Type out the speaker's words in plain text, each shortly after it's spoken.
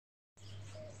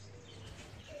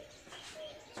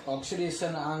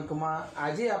Oxidation આંકમાં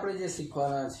આજે આપણે જે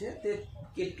શીખવાના છે તે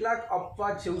કેટલાક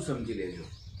અપવાદ છે એવું સમજી લેજો.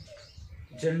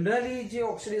 જનરલી જે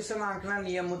ઓક્સિડેશન આંકના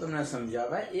નિયમો તમને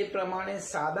સમજાવાય એ પ્રમાણે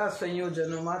સાદા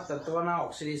સંયોજનોમાં તત્વના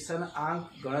ઓક્સિડેશન આંક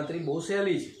ગણતરી બહુ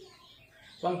સહેલી છે,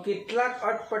 પણ કેટલાક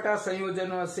અટપટા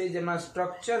સંયોજનો હશે જેમાં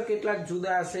સ્ટ્રક્ચર કેટલાક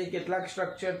જુદા હશે, કેટલાક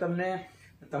સ્ટ્રક્ચર તમને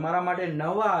તમારા માટે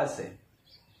નવા હશે.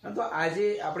 તો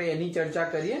આજે આપણે એની ચર્ચા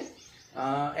કરીએ.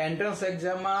 એન્ટ્રન્સ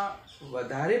એક્ઝામમાં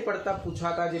વધારે પડતા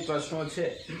પૂછાતા જે પ્રશ્નો છે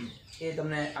એ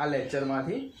તમને આ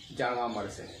લેક્ચરમાંથી જાણવા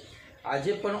મળશે.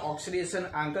 આજે પણ ઓક્સિડેશન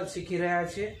આંક જ શીખી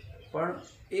રહ્યા છે, પણ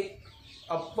એક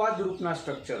અપવાદ રૂપના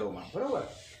સ્ટ્રક્ચરોમાં. બરોબર,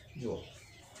 જુઓ,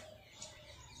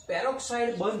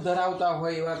 પેરોક્સાઇડ બંધ ધરાવતા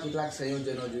હોય એવા કેટલાક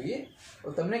સંયોજનો જોઈએ.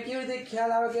 તો તમને કેવી રીતે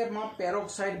ખ્યાલ આવે કે એમાં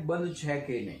પેરોક્સાઇડ બંધ છે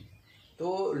કે નહીં? તો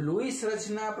લુઈસ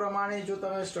રચના પ્રમાણે જો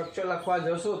તમે સ્ટ્રક્ચર લખવા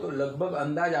જશો તો લગભગ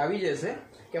અંદાજ આવી જશે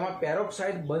કે એમાં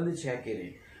પેરોક્સાઇડ બંધ છે કે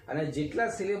નહીં. અને જેટલા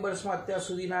સિલેબસમાં અત્યાર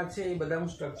સુધીના છે એ બધા હું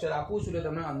સ્ટ્રક્ચર આપું છું એટલે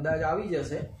તમને અંદાજ આવી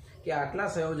જશે કે આટલા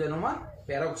સંયોજનોમાં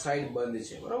પેરોક્સાઇડ બંધ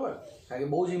છે. બરોબર, કારણ કે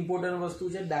બહુ જ ઇમ્પોર્ટન્ટ વસ્તુ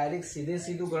છે. ડાયરેક્ટ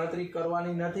સીધું ગણતરી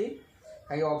કરવાની નથી,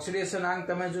 કારણ કે ઓક્સિડેશન આંક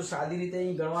તમે જો સાદી રીતે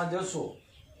અહીં ગણવા જશો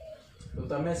તો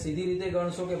તમે સીધી રીતે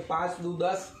ગણશો કે 5 દુ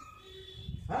 10.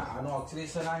 હા, આનો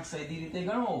ઓક્સિડેશન આંક સીધી રીતે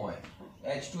ગણવો હોય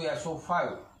H2SO5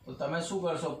 તો તમે શું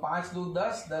કરશો? 5 દુ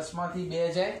 10, 10 માંથી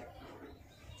 2 જાય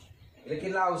એટલે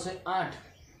કેટલા આવશે? 8.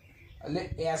 એટલે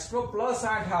S નો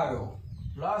 +8 આવ્યો,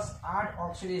 +8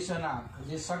 ઓક્સિડેશન આંક,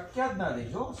 જે શક્ય જ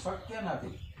નથી. જો શક્ય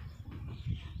નથી.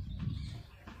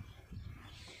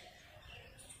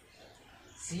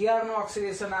 Cr નો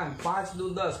ઓક્સિડેશન આંક 5 દુ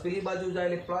 10, પેલી બાજુ જાય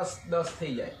એટલે +10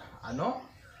 થઈ જાય. આનો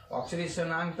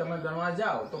ઓક્સિડેશન આંક તમે ગણવા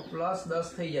જાઓ તો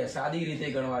 +10 થઈ જાય સાદી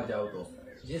રીતે ગણવા જાઓ તો,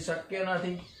 જે શક્ય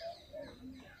નથી.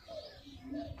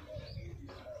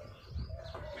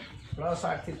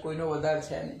 +8 થી કોઈનો વધારે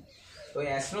છે નહીં. તો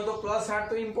S નો તો +8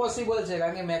 તો ઇમ્પોસિબલ છે,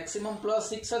 કારણ કે મેક્સિમમ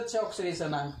 +6 જ છે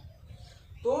ઓક્સિડેશન આંક.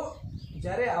 તો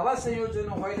જ્યારે આવા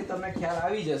સંયોજનો હોય એટલે તમને ખ્યાલ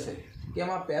આવી જશે કે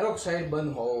એમાં પેરોક્સાઇડ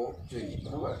બંધ હોવો જોઈએ.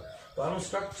 બરોબર, તો આનું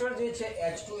સ્ટ્રક્ચર જે છે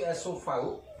H2SO5,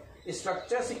 એ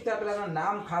સ્ટ્રક્ચર શીખતા પહેલાનું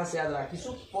નામ ખાસ યાદ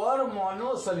રાખીશું,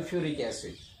 પરમોનોસલ્ફ્યુરિક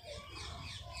એસિડ.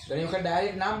 ઘણી વખત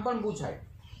ડાયરેક્ટ નામ પણ પૂછાય,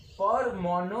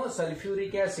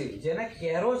 પરમોનોસલ્ફ્યુરિક એસિડ, જેને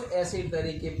કેરોઝ એસિડ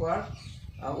તરીકે પણ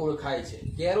ઓળખાય છે.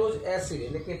 કેરોઝ એસિડ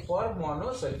એટલે કે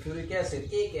પરમોનોસલ્ફ્યુરિક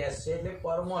એસિડ, એક S છે એટલે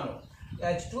પરમોનો,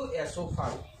 H2SO5.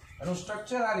 એનું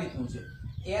સ્ટ્રક્ચર આ રીતનું છે.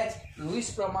 H લુઈસ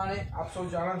પ્રમાણે આપ સૌ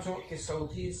જાણો છો કે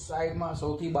સૌથી સાઈડમાં,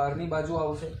 સૌથી બહારની બાજુ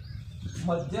આવશે,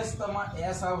 મધ્યસ્થમાં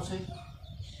S આવશે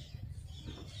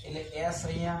એટલે S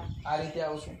અહીંયા આ રીતે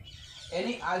આવશે.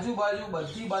 એની આજુબાજુ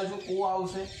બધી બાજુ O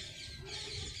આવશે.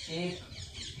 1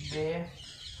 2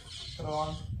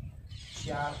 3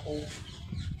 4 O.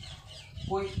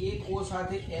 કોઈ એક O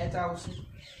સાથે H આવશે.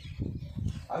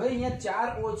 હવે અહીંયા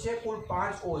 4 O છે, કુલ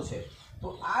 5 O છે.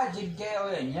 તો આ જગ્યાએ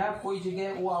હવે અહીંયા કોઈ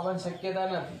જગ્યાએ O આવવાની શક્યતા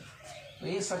નથી, તો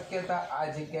એ શક્યતા આ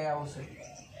જગ્યાએ આવશે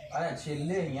અને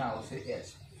છેલ્લે અહીંયા આવશે H.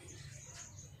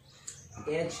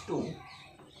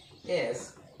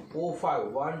 H2SO5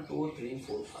 1 2 3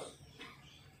 4 5.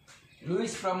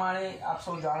 લુઈસ પ્રમાણે આપ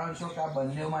સૌ જાણો છો કે આ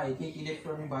બંનેમાં એક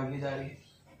ઇલેક્ટ્રોનની ભાગીદારી.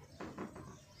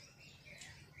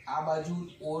 આ બાજુ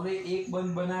ઓરે એક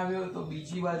બંધ બનાવ્યો તો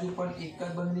બીજી બાજુ પણ એક જ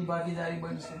બંધની ભાગીદારી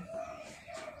બનશે.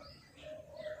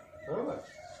 બરોબર,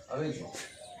 હવે જો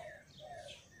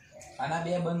આના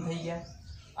 2 બંધ થઈ ગયા,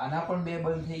 આના પણ 2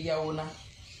 બંધ થઈ ગયા, ઓના,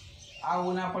 આ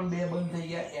ઓના પણ 2 બંધ થઈ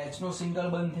ગયા, H નો સિંગલ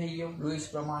બંધ થઈ ગયો લુઈસ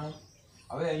પ્રમાણે.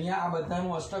 હવે અહીંયા આ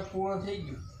બધાનું અષ્ટક પૂર્ણ થઈ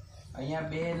ગયું. અહીંયા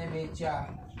 2 ને 2 4,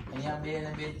 અહીંયા 2 ને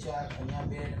 2 4, અહીંયા 2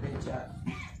 ને 2 4.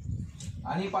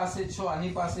 આની પાસે 6,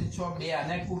 આની પાસે 6, 2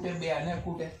 આને ખૂટે, 2 આને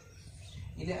ખૂટે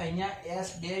એટલે અહીંયા S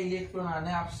 2 ઇલેક્ટ્રોન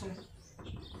આને આપશે,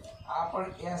 આ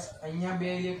પણ S અહીંયા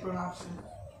 2 ઇલેક્ટ્રોન આપશે.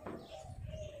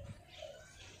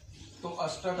 તો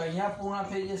અષ્ટક અહીંયા પૂર્ણ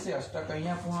થઈ જશે, અષ્ટક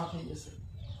અહીંયા પૂર્ણ થઈ જશે.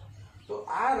 તો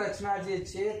આ રચના જે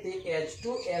છે તે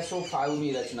H2SO5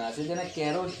 ની રચના છે, જેને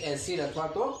કેરોઝ એસિડ અથવા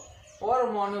તો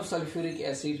પરમોનોસલ્ફ્યુરિક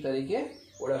એસિડ તરીકે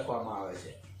ઓળખવામાં આવે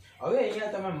છે. હવે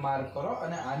અહીંયા તમે માર્ક કરો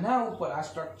અને આના ઉપર, આ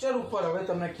સ્ટ્રક્ચર ઉપર હવે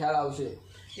તમને ખ્યાલ આવશે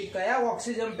કે કયા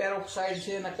ઓક્સિજન પેરોક્સાઇડ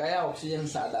છે અને કયા ઓક્સિજન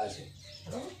સાદા છે.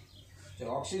 બરાબર,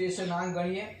 ચલો ઓક્સિડેશન આંક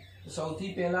ગણીએ.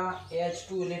 સૌથી પહેલા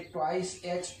H2 એટલે ટ્વાઇસ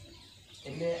H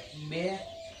એટલે 2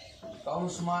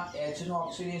 કૌંસમાં H નો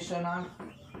ઓક્સિડેશન આંક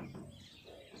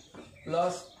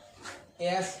પ્લસ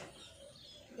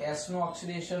S નો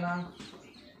ઓક્સિડેશન આંક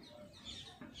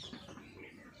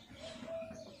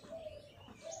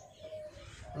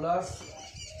પ્લસ.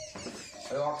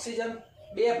 હવે ઓક્સિજન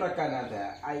 2 પ્રકારના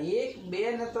થયા. આ 1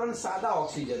 2 ને 3 સાદા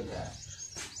ઓક્સિજન થયા,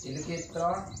 એટલે કે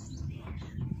 3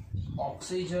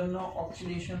 ઓક્સિજનનો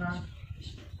ઓક્સિડેશન આંક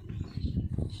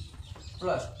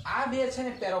પ્લસ આ બે છે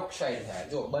ને પેરોક્સાઇડ થયા,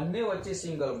 જો બંને વચ્ચે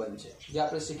સિંગલ બંધ છે જે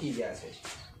આપણે શીખી ગયા છે,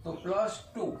 તો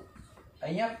 +2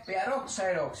 અહીંયા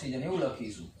પેરોક્સાઇડ ઓક્સિજન એવું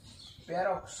લખીશું,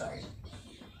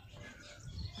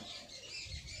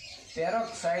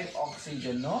 પેરોક્સાઇડ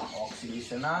ઓક્સિજનનો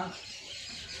ઓક્સિડેશનાંક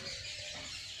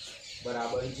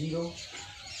બરાબર 0.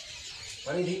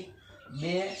 ફરીથી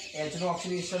 2 H નો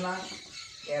ઓક્સિડેશનાંક,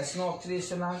 S નો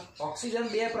ઓક્સિડેશનાંક. ઓક્સિજન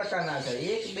બે પ્રકારના છે,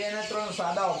 1, 2 અને 3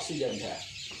 સાદા ઓક્સિજન થયા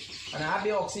અને આ બે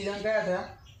ઓક્સિજન કયા થયા?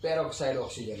 પેરોક્સાઇડ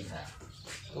ઓક્સિજન થયા.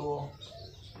 તો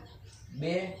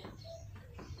 2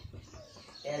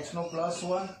 H નો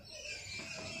 +1,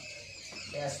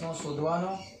 S નો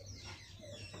શોધવાનો,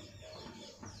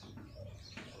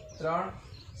 3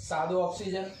 સાદો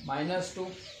oxygen -2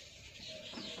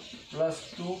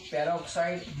 +2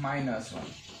 peroxide -1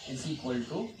 is equal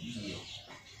to 0.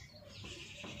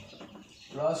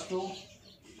 +2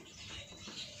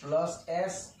 +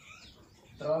 S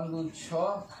 3 ×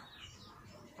 6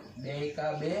 2 ×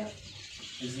 2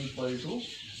 is equal to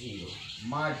 0.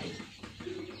 માટે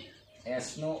S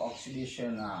નો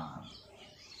ઓક્સિડેશનાંક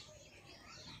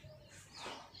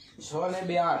 6 ને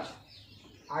 2 8,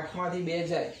 8 માંથી 2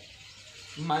 જાય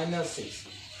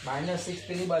 -6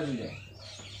 પેલી બાજુ જાય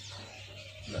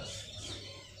પ્લસ,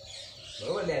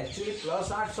 બરોબર. એટલે એકચ્યુઅલી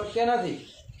 +8 શક્ય નથી.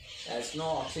 S નો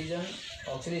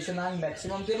ઓક્સિડેશનાંક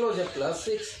મેક્સિમમ કેટલો છે?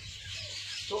 +6.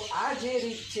 તો આ જે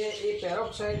રીત છે એ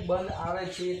પેરોક્સાઇડ બંધ આવે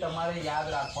છે, તમારે યાદ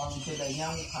રાખવાનું છે.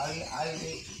 અહીંયા હું ખાલી આ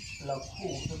રીતે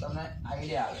લખું તો તમને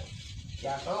આઈડિયા આવે કે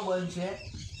આ કયો બંધ છે?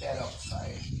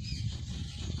 પેરોક્સાઇડ.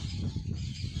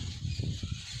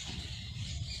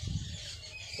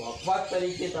 તો અપવાદ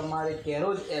તરીકે તમારે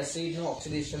કેરોજ એસિડનું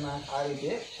ઓક્સિડેશનાંક આ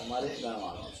રીતે તમારે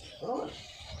ગણવાનો છે, બરોબર.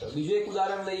 તો બીજું એક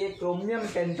ઉદાહરણ લઈએ, ક્રોમિયમ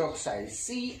પેન્ટોક્સાઇડ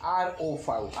CrO5.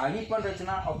 આની પણ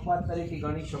રચના અપવાદ તરીકે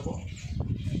ગણી શકો.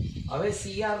 હવે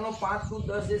Cr નો 5 to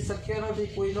 10 જે શક્ય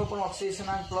નથી, કોઈનો પણ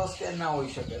ઓક્સિડેશનાંક +10 ના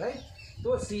હોઈ શકે, રાઈટ. તો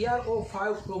CrO5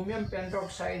 ક્રોમિયમ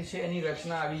પેન્ટોક્સાઇડ છે, એની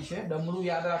રચના આવી છે. ડમરું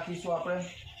યાદ રાખીશું આપણે,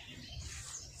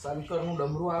 શંકરનું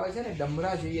ડમરું આવે છે ને,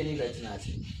 ડમરા જેવી એની રચના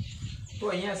છે. તો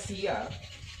અહીંયા Cr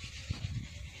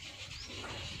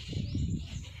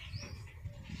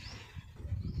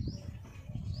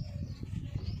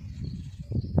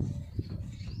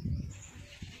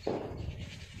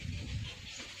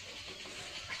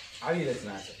આવી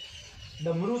રચના છે.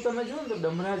 ડમરું તમે જુઓ ને તો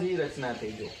ડમરા જેવી રચના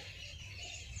થઈ ગયો,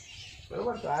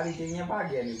 બરોબર. તો આ રીતે અહીંયા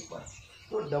ભાગ્યાની ઉપર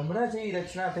તો ડમરા જેવી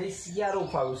રચના થઈ.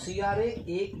 CrO5 Cr 1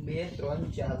 2 3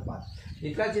 4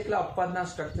 5 જેટલા અપવાદના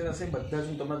સ્ટ્રક્ચર હશે બધા જ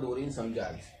હું તમને દોરીને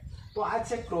સમજાવીશ. તો આ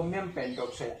છે ક્રોમિયમ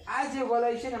પેન્ટોક્સાઇડ. આ જે વલય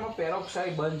છે ને એમાં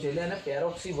પેરોક્સાઇડ બંધ છે, એટલે એને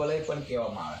પેરોક્સી વલય પણ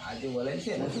કહેવામાં આવે. આ જે વલય છે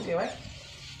એને શું કહેવાય?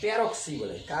 પેરોક્સી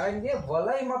વલય, કારણ કે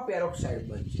વલયમાં પેરોક્સાઇડ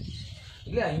બંધ છે.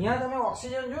 એટલે અહીંયા તમે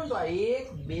ઓક્સિજન જોયું તો 1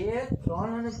 2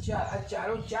 3 અને 4 આ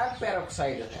ચારો 4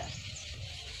 પેરોક્સાઇડ હતા.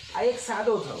 આ એક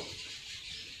સાદો થયો.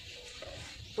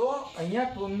 તો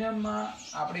અહીંયા ક્રોમિયમમાં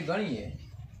આપણે ગણીએ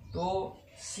તો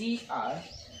Cr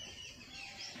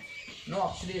નો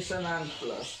ઓક્સિડેશનાંક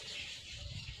 +4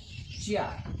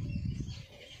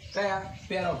 કયા?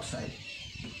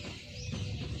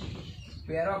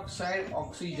 પેરોક્સાઇડ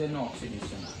ઓક્સિજનનો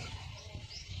ઓક્સિડેશનાંક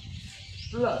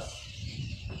પ્લસ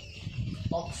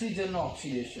ઓક્સિજનનો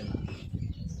ઓક્સિડેશનાંક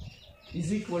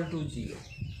ઇઝ ઇક્વલ ટુ 0.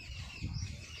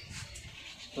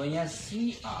 તો અહીંયા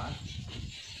Cr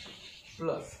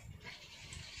પ્લસ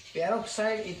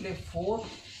પેરોક્સાઇડ એટલે 4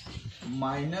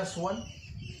 -1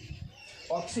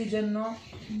 ઓક્સિજનનો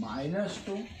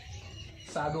 -2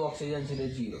 સાદું ઓક્સિજન છે એટલે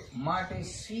 0. માટે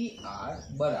Cr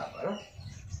બરાબર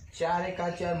 4 ×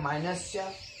 4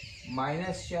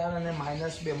 -4 અને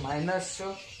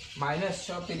 -2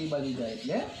 -6 પેલી બાજુ જાય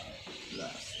એટલે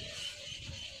પ્લસ.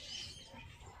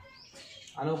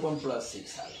 આનો પણ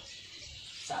 +6 આવે.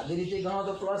 સાદી રીતે ગણો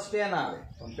તો +10 આવે,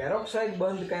 પણ પેરોક્સાઇડ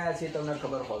બંધ કયા છે તમને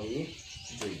ખબર હોવી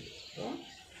જોઈએ.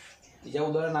 બીજા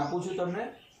ઉદાહરણ આપું છું તમને.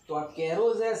 તો આ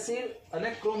કેરોઝ એસિડ અને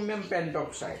ક્રોમિયમ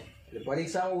પેન્ટોક્સાઇડ. એટલે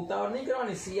પરીક્ષામાં ઉતાવળ નહીં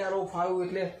કરવાની. CrO5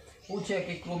 એટલે પૂછે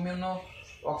કે ક્રોમિયમનો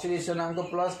ઓક્સિડેશનાંક તો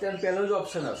 +10 પહેલો જ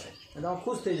ઓપ્શન હશે, એટલે તમે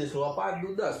ખુશ થઈ જશો. આ 5 ×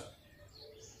 10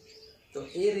 તો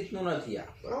એ રીતનું નથી આ,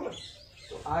 બરાબર.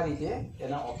 તો આ રીતે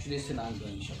એના ઓક્સિડેશનાંક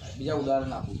ગણી શકાય. બીજા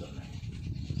ઉદાહરણ આપું તમને.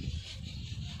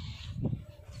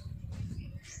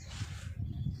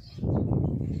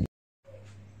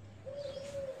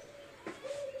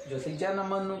 જો 3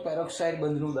 નંબરનું પેરોક્સાઇડ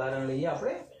બંધનું ઉદાહરણ લઈએ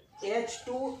આપણે.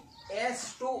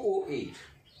 H2S2O8.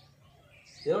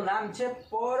 એનું નામ છે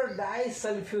પર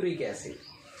ડાયસલ્ફ્યુરિક એસિડ.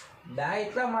 ડાય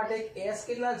એટલા માટે S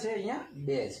કેટલા છે? અહીંયા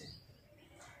 2 છે.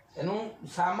 એનું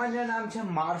સામાન્ય નામ છે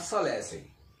માર્શલ એસિડ.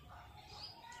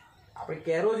 આપણે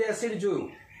કેરોજ એસિડ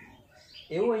જોયું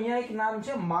એવું અહીંયા એક નામ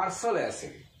છે માર્શલ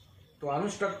એસિડ. તો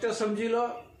આનું સ્ટ્રક્ચર સમજી લો,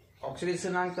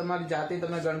 ઓક્સિડેશનાંક તમારી જાતે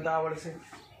તમે ગણતા આવડશે.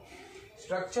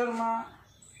 સ્ટ્રક્ચરમાં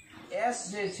S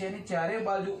જે છે એની ચારે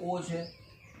બાજુ O છે,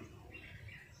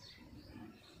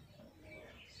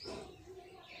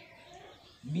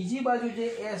 બીજી બાજુ જે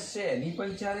S છે એની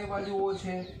પણ ચારે બાજુ O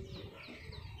છે.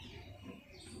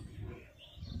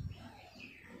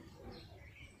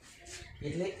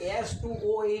 એટલે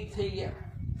S2O8 થઈ ગયા.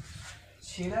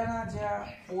 છેડાના જ્યાં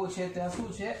O છે ત્યાં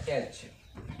શું છે? H છે.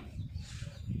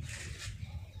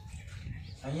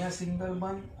 અહીંયા સિંગલ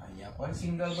બંધ, અહીંયા પણ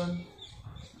સિંગલ બંધ,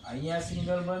 અહીંયા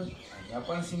સિંગલ બંધ, અહીંયા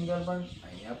પણ સિંગલ બંધ,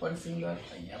 અહીંયા પણ સિંગલ,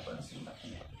 અહીંયા પણ સિંગલ,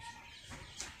 અહીંયા પણ.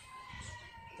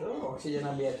 તો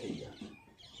ઓક્સિજનના 2 થઈ ગયા.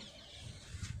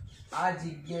 આ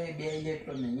જગ્યાએ 2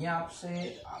 ઇલેક્ટ્રોન અહીંયા આપશે,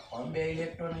 આ પણ 2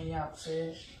 ઇલેક્ટ્રોન અહીંયા આપશે,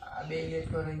 આ 2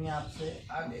 ઇલેક્ટ્રોન અહીંયા આપશે,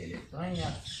 આ 2 ઇલેક્ટ્રોન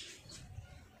અહીંયા આપશે.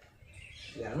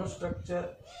 આનું સ્ટ્રક્ચર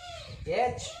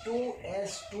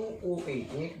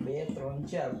H2S2O8 1 2 3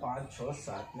 4 5 6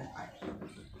 7 ને 8.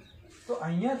 તો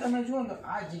અહીંયા તમે જુઓ તો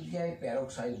આ જગ્યાએ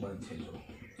પેરોક્સાઇડ બંધ છે. જો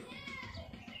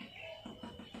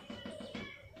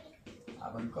આ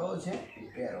બંધ કયો છે?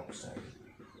 પેરોક્સાઇડ.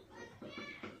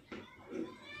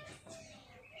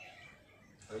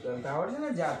 હવે કરતા આવડશે ને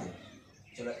જાતે.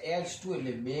 ચલો H2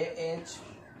 એટલે 2H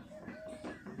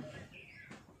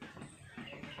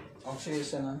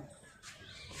ઓક્સિડેશન.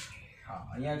 હા,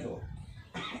 અહીંયા જો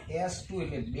S2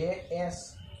 એટલે 2S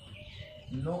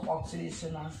નો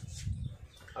ઓક્સિડેશન.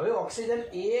 હવે ઓક્સિજન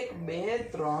 1 2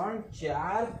 3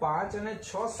 4 5 અને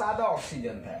 6 સાદા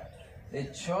ઓક્સિજન થયા.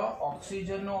 એટલે 6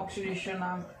 ઓક્સિજન નો ઓક્સિડેશન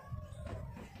આંક.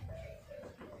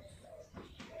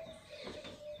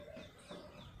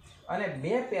 અને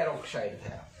 2 પેરોક્સાઇડ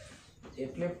થયા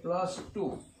એટલે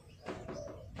 +2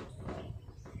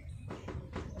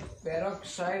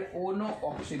 પેરોક્સાઇડ O નો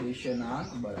ઓક્સિડેશન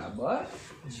આંક બરાબર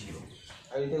 0.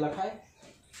 આવી રીતે લખાય.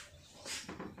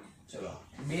 ચલો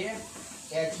 2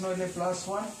 H નો એટલે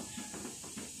 +1,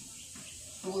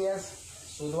 2S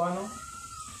શોધવાનું,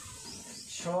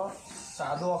 6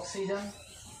 સાદો oxygen,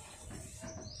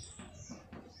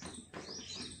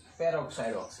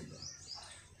 peroxide oxygen,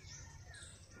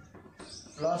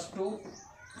 +2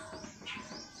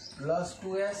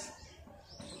 +2S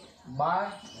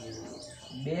 12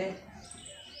 2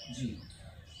 G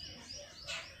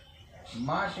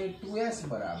માટે 2S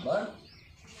બરાબર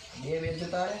 2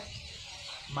 જતા રહે,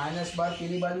 -12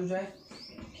 પેલી બાજુ જાય,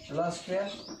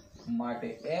 +12 માટે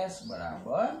S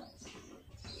બરાબર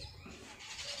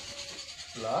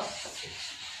 +6.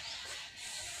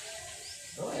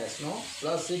 તો S નો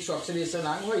 +6 ઓક્સિડેશન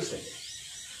આંક હોઈ શકે.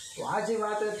 તો આ જે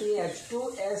વાત હતી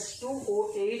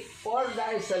H2S2O8 પર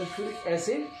ડાયસલ્ફ્યુરિક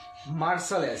એસિડ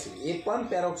માર્શલ એસિડ, એ પણ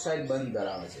પેરોક્સાઇડ બંધ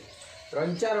ધરાવે છે.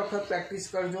 3-4 વખત પ્રેક્ટિસ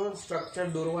કરજો સ્ટ્રક્ચર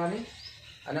દોરવાની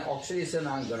અને ઓક્સિડેશન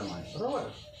આંક ગણવાની. બરોબર.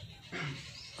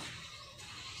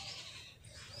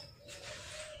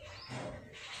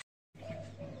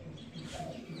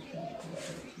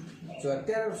 જો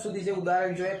અત્યાર સુધી જે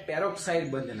ઉદાહરણ જોયા પેરોક્સાઇડ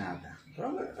બંધ ના હતા,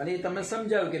 બરાબર, અને એ તમે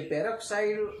સમજાવ્યું કે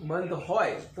પેરોક્સાઇડ બંધ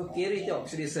હોય તો કેવી રીતે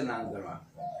ઓક્સિડેશન આંક ગણવા.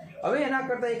 હવે એના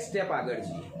કરતા એક સ્ટેપ આગળ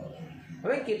જઈએ.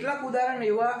 હવે કેટલાક ઉદાહરણ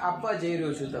એવા આપવા જઈ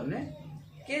રહ્યો છું તમને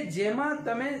કે જેમાં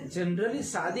તમે જનરલી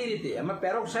સાદી રીતે, એમાં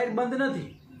પેરોક્સાઇડ બંધ નથી,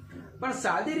 પણ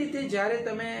સાદી રીતે જ્યારે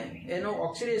તમે એનો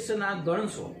ઓક્સિડેશન આંક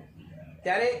ગણશો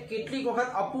ત્યારે કેટલીક વખત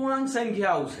અપૂર્ણાંક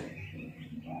સંખ્યા આવશે.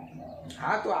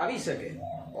 હા, તો આવી શકે.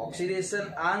 ઓક્સિડેશન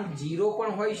આંક 0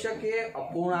 પણ હોઈ શકે,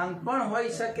 અપૂર્ણાંક પણ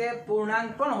હોઈ શકે, પૂર્ણાંક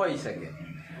પણ હોઈ શકે.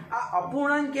 આ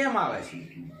અપૂર્ણાંક કેમ આવે છે?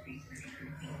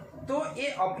 તો એ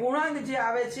અપૂર્ણાંક જે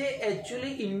આવે છે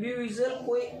એકચ્યુઅલી ઇન્ડિવિજ્યુઅલ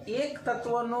કોઈ એક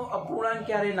તત્વનો અપૂર્ણાંક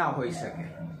ક્યારે ના હોઈ શકે,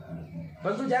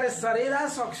 પરંતુ જ્યારે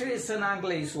સરેરાશ ઓક્સિડેશન આંક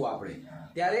લઈશું આપણે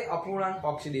ત્યારે અપૂર્ણાંક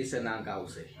ઓક્સિડેશન આંક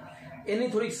આવશે. એની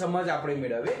થોડીક સમજ આપણે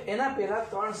મેળવીએ. એના પહેલા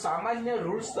 3 સામાન્ય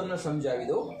રૂલ્સ તમને સમજાવી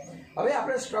દઉં. હવે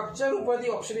આપણે સ્ટ્રક્ચર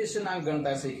ઉપરથી ઓક્સિડેશન આંક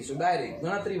ગણતા શીખીશું, ડાયરેક્ટ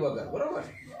ગણતરી વગર. બરોબર.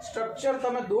 સ્ટ્રક્ચર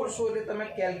તમે દોરશો એટલે તમે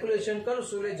કેલ્ક્યુલેશન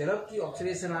કરશો એટલે ઝડપથી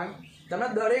ઓક્સિડેશન આંક તમને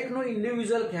દરેકનો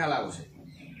ઇન્ડિવિજ્યુઅલ ખ્યાલ આવશે.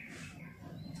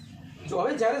 જો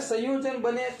હવે જ્યારે સંયોજન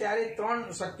બને ત્યારે 3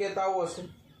 શક્યતાઓ હશે.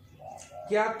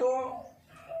 ક્યાં તો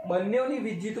બંનેની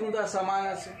વિદ્યુતઋણતા સમાન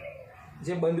હશે,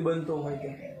 જે બંધ બનતો હોય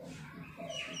ત્યાં.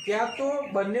 ક્યાં તો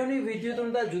બંનેની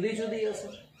વિદ્યુતઋણતા જુદી જુદી હશે,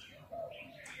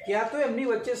 ક્યાં તો એમની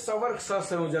વચ્ચે સવર્ગ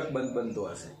સહસંયોજક બંધ બનતો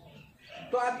હશે.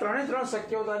 તો આ 3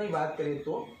 શક્યતાની વાત કરીએ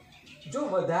તો જો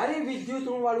વધારે વિદ્યુત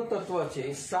ઋણ વાળું તત્વ છે,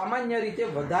 સામાન્ય રીતે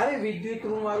વધારે વિદ્યુત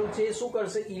ઋણ વાળું છે, એ શું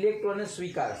કરશે? ઇલેક્ટ્રોનને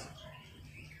સ્વીકારશે.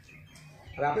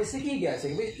 હવે આપણે શીખી ગયા છે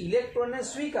કે ભાઈ ઇલેક્ટ્રોનને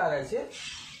સ્વીકારે છે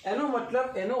એનો મતલબ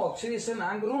એનો ઓક્સિડેશન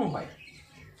આંક ઋણ હોય.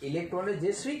 ઇલેક્ટ્રોનને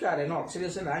જે સ્વીકારે એનો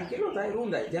ઓક્સિડેશન આંક કેટલો થાય?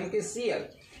 ઋણ થાય. જેમ કે Cl,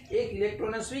 એક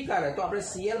ઇલેક્ટ્રોનને સ્વીકારે તો આપણે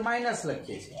Cl-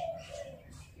 લખીએ છીએ.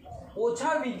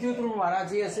 ઓછા વિદ્યુત ઋણ વાળા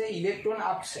જે હશે ઇલેક્ટ્રોન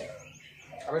આપશે.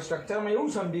 હવે સ્ટ્રક્ચરમાં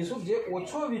એવું સમજીશું જે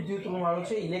ઓછો વિદ્યુત ઋણ વાળો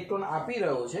છે ઇલેક્ટ્રોન આપી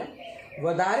રહ્યો છે,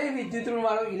 વધારે વિદ્યુત ઋણ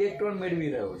વાળો ઇલેક્ટ્રોન મેળવી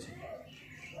રહ્યો છે.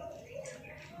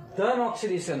 ધન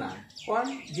ઓક્સિડેશન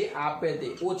પણ જે આપે તે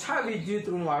ઓછા વિદ્યુત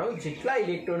ઋણ વાળો જેટલા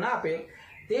ઇલેક્ટ્રોન આપે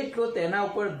તેટલો તેના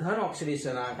ઉપર ધન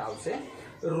ઓક્સિડેશન આવશે.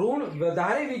 ઋણ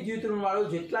વધારે વિદ્યુત ઋણ વાળો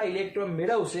જેટલા ઇલેક્ટ્રોન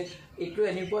મેળવશે એટલું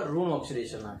એની પર ઋણ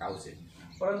ઓક્સિડેશન આવશે.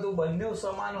 પરંતુ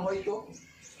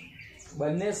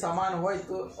બંને સમાન હોય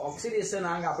તો ઓક્સિડેશન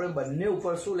આંક આપણે બંને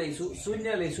ઉપર શું લઈશું?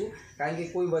 શૂન્ય લઈશું. કારણ કે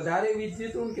કોઈ વધારે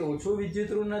વિદ્યુત ઋણ કે ઓછું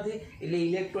વિદ્યુત ઋણ નથી, એટલે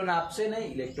ઇલેક્ટ્રોન આપશે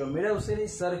નહીં, ઇલેક્ટ્રોન મેળવશે નહીં,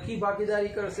 સરખી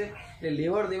ભાગીદારી કરશે, એટલે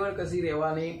લેવડ દેવડ કશી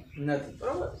રહેવાની નથી.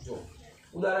 બરાબર. જો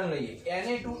ઉદાહરણ લઈએ,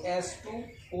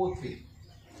 Na2S2O3.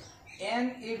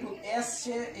 Na2S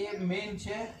છે એ મેઇન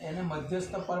છે, એને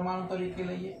મધ્યસ્થ પરમાણુ તરીકે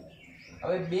લઈએ.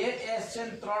 હવે 2S છે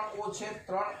ને 3O છે,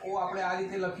 3O આપણે આ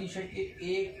રીતે લખી શકીએ,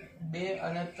 1 2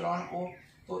 અને 3O.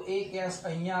 તો 1S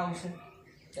અહીંયા આવશે,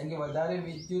 કારણ કે વધારે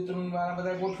વિદ્યુત ઋણ વાળા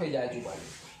બધા ગોઠવાઈ જાય આજુબાજુ.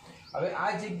 હવે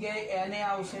આ જગ્યાએ Na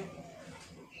આવશે,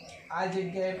 આ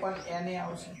જગ્યાએ પણ Na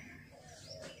આવશે,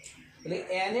 એટલે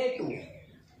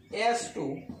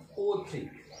Na2S2O3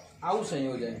 આવું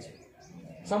સંયોજન છે.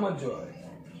 સમજો. હવે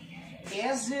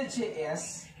S જે છે S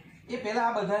એ પહેલા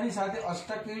આ બધાની સાથે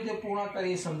અષ્ટક કેવી રીતે પૂર્ણ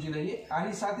કરીએ સમજી લઈએ.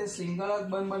 આની સાથે સિંગલ જ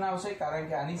બંધ બનાવશે, કારણ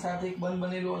કે આની સાથે એક બંધ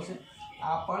બનેલો હશે.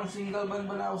 આ પણ સિંગલ બંધ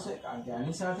બનાવશે, કારણ કે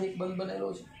આની સાથે એક બંધ બનેલો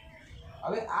છે.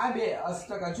 હવે આ બે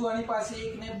અષ્ટક હજુ આની પાસે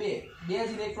 1 ને 2 જ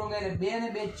ઇલેક્ટ્રોન ગયા, 2 ને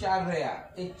 2 4 રહ્યા.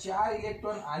 એ 4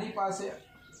 ઇલેક્ટ્રોન આની પાસે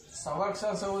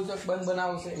સંરક્ષણ સંયોજક બંધ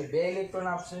બનાવશે, એટલે 2 ઇલેક્ટ્રોન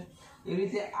આપશે. એ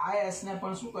રીતે આ S ને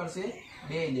પણ શું કરશે?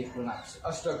 2 ઇલેક્ટ્રોન આપશે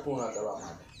અષ્ટક પૂર્ણ કરવા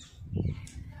માટે.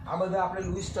 આ બધા આપણે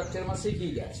લૂઇસ સ્ટ્રક્ચરમાં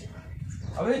શીખી ગયા છે.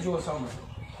 હવે જો સમજો,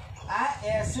 આ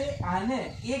S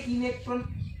આને એક ઇલેક્ટ્રોન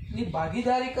ની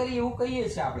ભાગીદારી કરી એવું કહીએ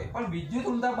છીએ આપણે, પણ વિદ્યુત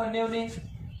ઋણતા બંનેની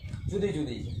જુદી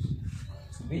જુદી છે.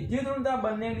 વિદ્યુત ઋણતા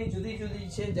બંનેની જુદી જુદી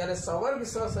છે. જ્યારે સવર્ગ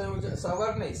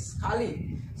નહીં, ખાલી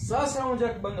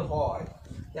સહસંયોજક બંધ હોય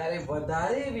ત્યારે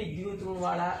વધારે વિદ્યુત ઋણ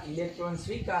વાળા ઇલેક્ટ્રોન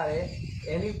સ્વીકારે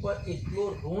એની પર એટલો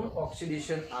ઋણ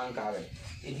ઓક્સિડેશન આંક આવે.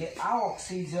 એટલે આ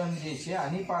ઓક્સિજન જે છે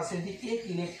આની પાસેથી એક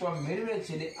ઇલેક્ટ્રોન મેળવે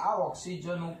છે, એટલે આ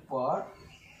ઓક્સિજન ઉપર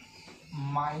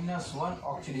 -1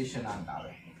 ઓક્સિડેશન આંક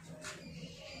આવે.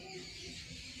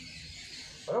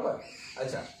 બરોબર.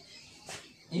 અચ્છા,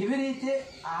 એવી રીતે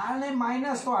આને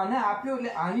માઇનસ તો આને આપ્યો,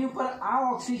 એટલે આની ઉપર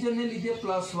આ ઓક્સિજનને લીધે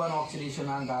 +1 ઓક્સિડેશન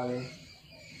આંક આવે.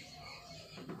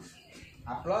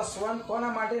 આ +1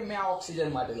 કોના માટે? મેં આ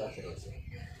ઓક્સિજન માટે લખેલો છે.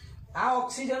 આ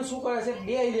ઓક્સિજન શું કરે છે?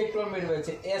 2 ઇલેક્ટ્રોન મેળવે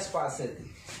છે S પાસેથી,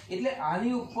 એટલે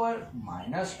આની ઉપર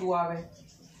 -2 આવે.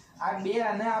 આ 2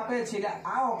 આને આપે છે, એટલે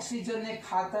આ ઓક્સિજનને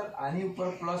ખાતર આની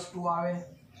ઉપર +2 આવે.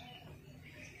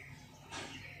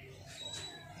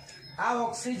 આ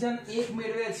ઓક્સિજન 1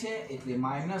 મેળવે છે એટલે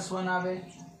 -1 આવે.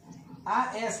 આ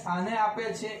S આને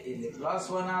આપે છે એટલે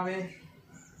 +1 આવે.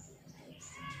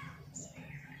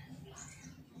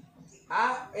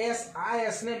 આ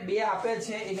S ને 2 આપે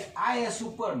છે એટલે આ S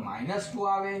ઉપર -2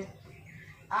 આવે.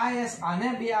 આ S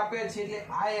આને 2 આપે છે એટલે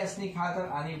આ S ની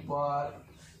ખાતર આની પર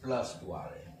 +2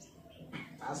 આવે.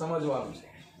 આ સમજવાનું છે.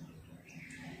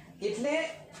 એટલે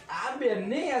આ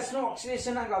બંને S નો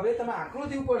ઓક્સિડેશન આંક હવે તમે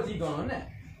આકૃતિ ઉપરથી ગણો ને,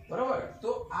 બરોબર.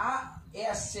 તો આ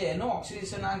S છે એનો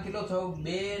ઓક્સિડેશન આંક કેટલો થયો?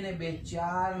 2 ને 2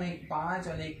 4 ને 5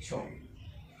 અને 1 6.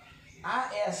 આ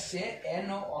S છે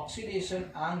એનો ઓક્સિડેશન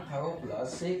આંક થયો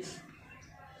 +6.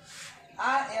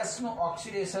 આ S નો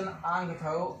ઓક્સિડેશન આંક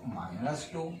થયો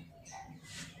 -2.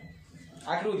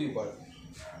 આકૃતિ પર.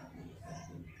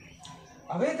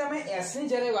 હવે તમે S ની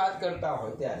જ્યારે વાત કરતા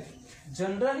હોય ત્યારે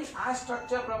જનરલી આ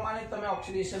સ્ટ્રક્ચર પ્રમાણે તમે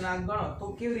ઓક્સિડેશન આંક ગણો તો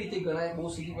કેવી રીતે ગણાય? બહુ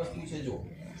સીધી વસ્તુ છે. જો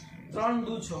 3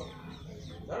 દુ 6,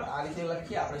 બરાબર. આ રીતે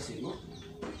લખીએ આપણે સીધું,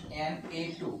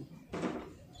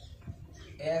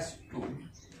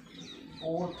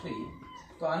 Na2S2O3.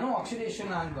 તો આનો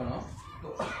ઓક્સિડેશન આંક ગણો તો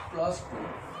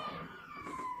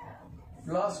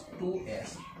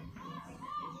 +2S.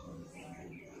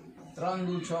 3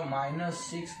 દુ 6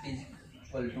 -6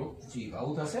 = 0.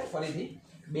 આવું થશે. ફરીથી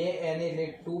 2 N એટલે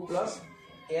 2 +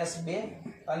 S2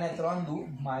 અને 3 દુ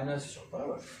 -6.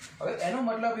 બરાબર. હવે એનો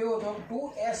મતલબ એવો થયો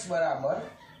 2S બરાબર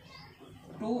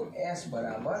 6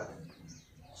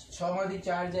 માંથી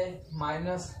 4 જાય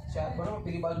 -4, બરાબર.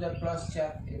 પેલી બાજુ જાય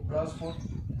 +4 એ +4.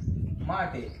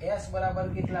 માટે S બરાબર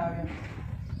કેટલા આવ્યા?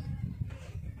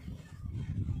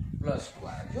 +2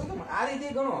 આવે. જો તમે આ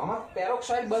રીતે ગણો, આમાં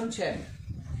પેરોક્સાઇડ બંધ છે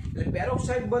એટલે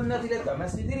પેરોક્સાઇડ બંધ નથી, એટલે તમે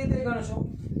સીધી રીતે ગણશો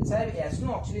સાહેબ S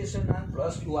નું ઓક્સિડેશન આંક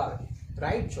 +2 આવે.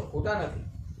 રાઈટ છો, ખોટા નથી.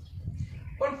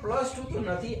 પણ +2 તો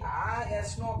નથી આ S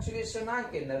નો ઓક્સિડેશન આંક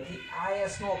કે નથી આ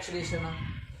S નો ઓક્સિડેશન આંક.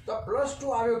 તો +2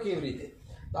 આવ્યો કેવી રીતે?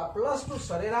 તો આ +2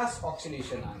 સરેરાશ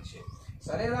ઓક્સિડેશનાંક છે.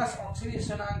 સરેરાશ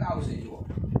ઓક્સિડેશનાંક આવશે, જુઓ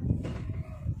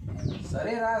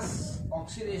સરેરાશ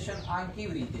ઓક્સિડેશનાંક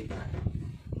કેવી રીતે ગણાય?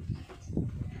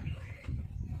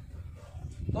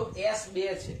 તો S2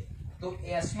 છે, તો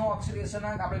S નો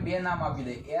ઓક્સિડેશનાંક આપણે બે નામ આપી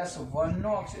દઈએ, S1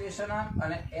 નો ઓક્સિડેશનાંક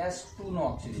અને S2 no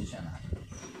ઓક્સિડેશનાંક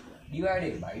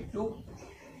divided by 2.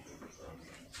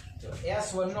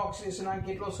 S1 નો ઓક્સિડેશનાંક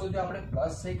કેટલો શોધ્યો આપણે?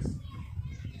 +6.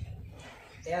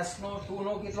 S નો 2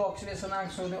 નો કેટલો ઓક્સિડેશનાંક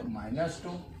શોધ્યો?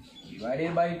 -2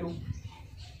 ડિવાઇડેડ બાય 2.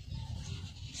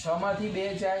 6 માંથી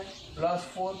 2 જાય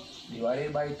 +4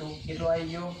 ડિવાઇડેડ બાય 2. કેટલો આવી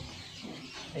ગયો?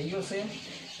 થઈ ગયો સેમ?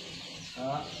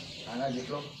 હા, આના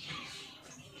જેટલો.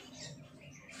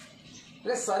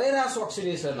 એટલે સરેરાશ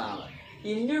ઓક્સિડેશન આવે,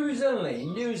 ઇન્ડિવિજ્યુઅલ નહીં,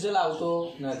 ઇન્ડિવિજ્યુઅલ આવતો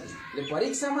નથી. એટલે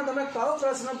પરીક્ષામાં તમે કયો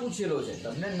પ્રશ્ન પૂછેલો છે,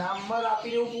 તમને નામમાં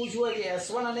આપીને એવું પૂછવું હોય કે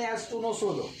S1 અને S2 નો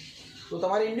શોધો, તો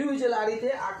તમારે ઇન્ડિવિજ્યુઅલ આ રીતે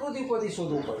આકૃતિ પરથી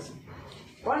શોધવું પડશે.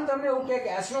 પણ તમને એવું કહે કે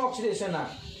S નો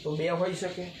ઓક્સિડેશનાંક, તો 2 હોઈ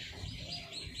શકે.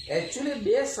 એકચ્યુઅલી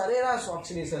 2 સરેરાશ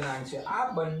ઓક્સિડેશનાંક છે, આ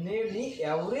બંનેની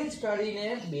એવરેજ કાઢીને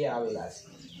 2 આવેલા છે.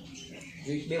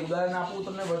 જો 2 ઉદાહરણ આપું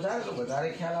તમને વધારે, તો વધારે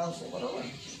ખ્યાલ આવશે, બરોબર?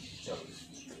 ચલો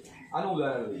આનું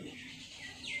ઉદાહરણ લઈએ.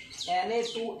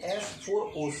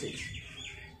 Na2S4O6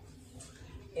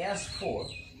 S4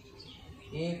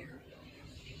 1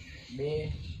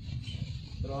 2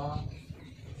 3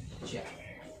 4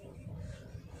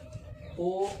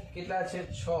 O કેટલા છે?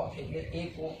 6, એટલે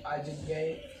એક O આ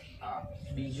જગ્યાએ, આ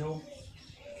બીજો,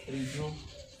 ત્રીજો,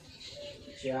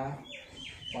 4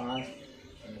 5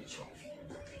 અને 6.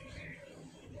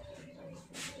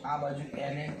 આ બાજુ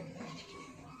Na,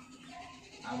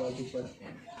 આ બાજુ પર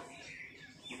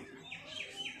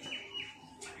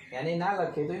એને ના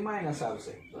લખે તો એ માઇનસ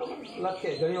આવશે, લખે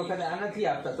ઘણી વખત આ નથી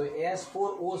આપતા તો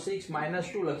S4O6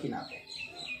 -2 લખીને આપે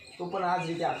તો પણ આ જ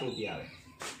રીતે આકૃતિ આવે.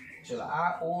 ચલો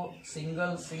આ O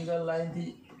સિંગલ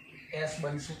લાઈનથી S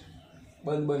બનશે,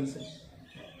 બંધ બનશે.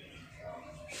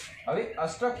 હવે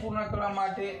અષ્ટક પૂર્ણ કરવા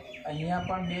માટે અહીંયા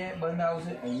પણ 2 બંધ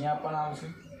આવશે, અહીંયા પણ આવશે.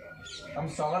 તમે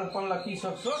સરળ પણ લખી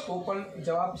શકશો તો પણ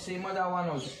જવાબ સેમ જ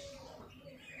આવવાનો છે.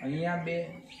 અહીંયા 2,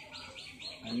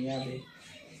 અહીંયા 2.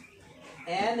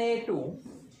 Na2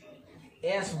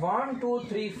 S1 2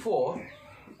 3 4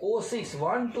 O6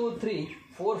 1 2 3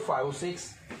 4 5 6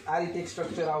 આ રીતે એક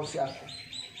સ્ટ્રક્ચર આવશે આખું.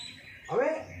 હવે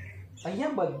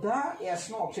અહીંયા બધા S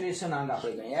નો ઓક્સિડેશનાંક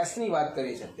આપણે ગણીએ, S ની વાત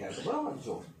કરી છે અત્યારે તો, બરાબર?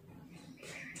 જો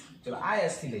ચલો આ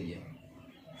S થી લઈએ.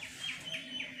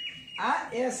 આ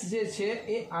S જે છે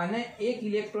એ આને 1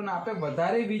 ઇલેક્ટ્રોન આપે,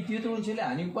 વધારે વિદ્યુત ઋણ છે એટલે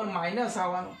આની ઉપર માઇનસ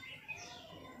આવવાનું,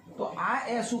 તો આ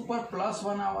S ઉપર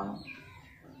 +1 આવવાનું.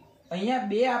 અહીંયા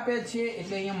 2 આપે છે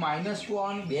એટલે અહીંયા -2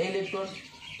 આવવાનું, 2 ઇલેક્ટ્રોન,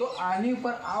 તો આની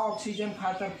ઉપર આ ઓક્સિજન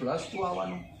ખાતર +2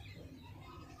 આવવાનું.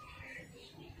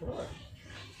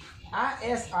 આ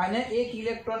S આને 1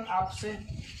 ઇલેક્ટ્રોન આપશે,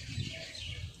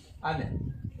 આને,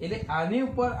 એટલે આની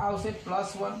ઉપર આવશે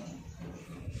 +1.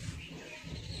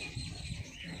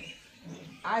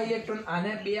 આ ઇલેક્ટ્રોન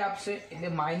આને 2 આપશે એટલે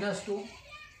 -2,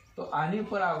 તો આની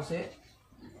ઉપર આવશે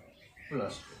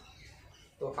 +2.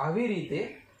 તો આવી રીતે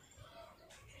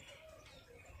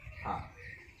હા,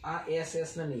 આ SS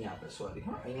ને નહીં આપે, સોરી,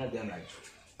 હા અહીંયા ધ્યાન રાખજો,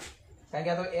 કારણ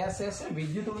કે આ તો SS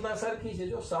વિદ્યુત ઋણતા સરખી છે.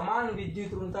 જો સમાન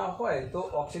વિદ્યુત ઋણતા હોય તો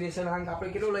ઓક્સિડેશનાંક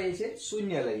આપણે કેટલો લઈએ છીએ?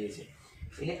 0 લઈએ છીએ.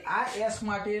 એટલે આ S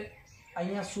માટે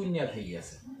અહીંયા 0 થઈ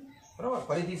જશે, બરાબર?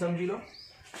 ફરીથી સમજી લો,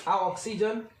 આ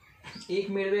ઓક્સિજન 1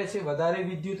 મેળવે છે, વધારે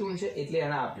વિદ્યુત ઋણ છે એટલે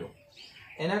એને આપ્યો,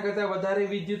 એના કરતાં વધારે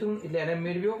વિદ્યુત ઋણ એટલે એને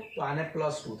મેળવ્યો, તો આને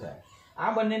 +2 થાય.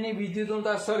 આ બંનેની વિદ્યુત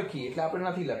ઋણતા સરખી એટલે આપણે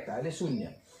નથી લખતા, એટલે 0.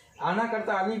 આના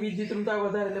કરતાં આની વિદ્યુત ઋણતા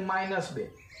વધારે એટલે -2,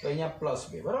 તો અહીંયા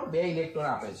 +2, બરાબર? 2 ઇલેક્ટ્રોન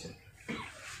આપે છે.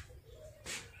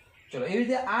 ચલો એવી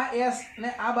રીતે આ S ને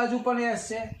આ બાજુ પણ S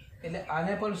છે એટલે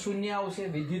આને પણ 0 આવશે,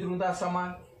 વિદ્યુત ઋણતા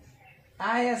સમાન.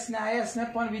 આ S ને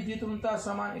પણ વિદ્યુત ઋણતા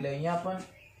સમાન એટલે અહીંયા પણ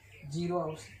 0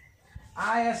 આવશે.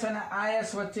 આ S અને આ S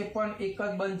વચ્ચે પણ એક જ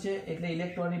બનશે એટલે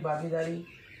ઇલેક્ટ્રોનની ભાગીદારી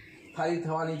ખાલી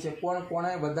થવાની છે.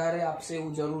 કોણે વધારે આપશે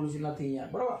એવું જરૂર નથી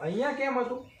અહીંયા, બરાબર? અહીંયા કેમ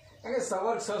હતું? કારણ કે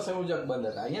સવર્ગ સહસંયોજક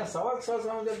બંધ હતા, અહીંયા સવર્ગ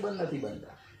સહસંયોજક બંધ નથી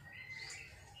બનતા.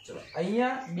 ચલો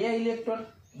અહીંયા 2 ઇલેક્ટ્રોન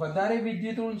વધારે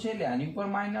વિદ્યુત ઋણ છે એટલે આની ઉપર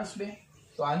 -2,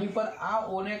 તો આની ઉપર આ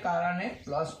O ને કારણે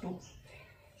 +2,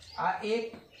 આ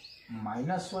 1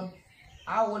 -1,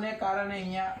 આ O ને કારણે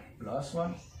અહીંયા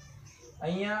 +1,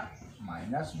 અહીંયા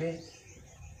 -2,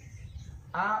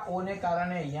 આ O ને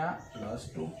કારણે અહીંયા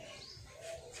 +2.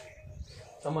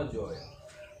 સમજો હવે.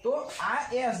 તો આ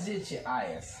S જે છે, આ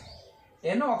S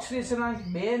એનો ઓક્સિડેશનાંક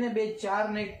 2 ને 2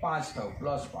 4 ને 1 5 થયો,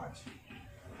 +5.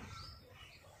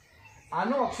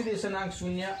 આનો ઓક્સિડેશનાંક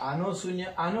 0, આનો 0,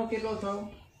 આનો કેટલો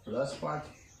થયો? +5.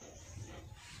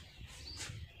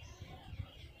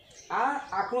 આ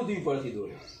આકૃતિ પરથી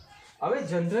દોરે. હવે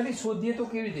જનરલી શોધીએ તો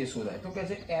કેવી રીતે શોધાય? તો કે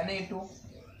છે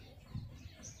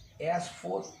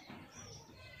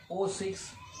Na2S4O6.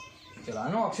 ચલો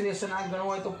આનો ઓક્સિડેશન આંક ગણવો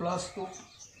હોય તો +2.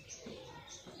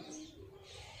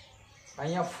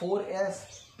 અહીંયા 4S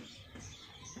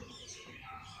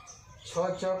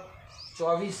 6 ચોક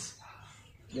 24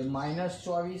 એટલે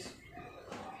 -24.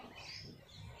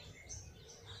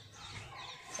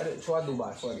 અરે 6 દુ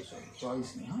 12 સોરી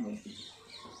 24 નહીં. હા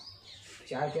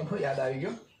 4 કેમ યાદ આવી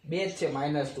ગયો? 2 જ છે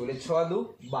 -2 એટલે 6 દુ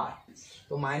 12.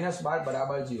 તો -12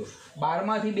 બરાબર 0. 12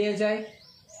 માંથી 2 જાય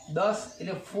 10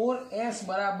 એટલે 4S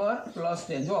બરાબર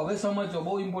 +10. જો હવે સમજો,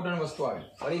 બહુ ઇમ્પોર્ટન્ટ વસ્તુ આવી.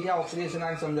 ફરીથી આ ઓક્સિડેશન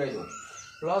આંક સમજાવી દઉં.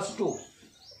 +2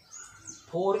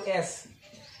 4S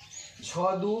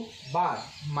 6 દુ 12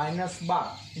 -12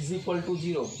 =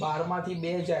 0. 12 માંથી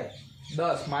 2 જાય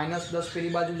 10 -10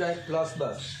 પેલી બાજુ જાય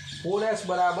 +10. 4S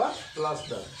બરાબર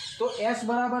 +10. તો S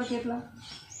બરાબર કેટલા?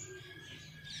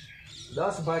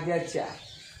 10/4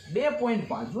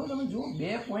 2.5. જો તમે જુઓ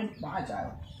 2.5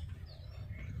 આવ્યો.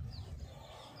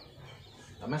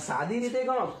 તમે સાદી રીતે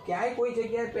ગણો, ક્યાંય કોઈ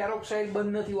જગ્યાએ પેરોક્સાઇડ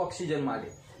બંધ નથી ઓક્સિજન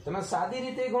માટે. તમે સાદી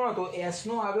રીતે ગણો તો S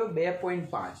નો આવ્યો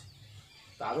 2.5.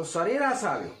 તો આ તો સરેરાશ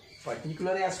આવ્યો,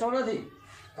 પર્ટિક્યુલર S નો નથી.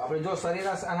 તો આપણે જો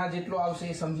સરેરાશ આના જેટલો આવશે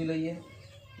એ સમજી લઈએ.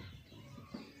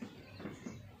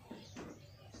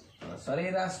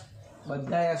 સરેરાશ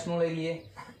બધા S નો લઈ લઈએ.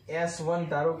 S1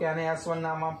 ધારો કે આને S1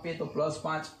 નામ આપીએ તો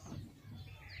 +5,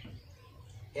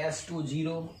 S2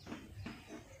 0,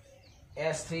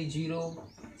 S3 0,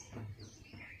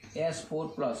 S4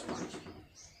 +5.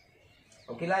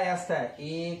 તો કેટલા S થાય?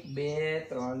 1 2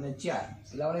 3 ને 4.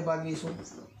 કેટલા વડે ભાગીશું?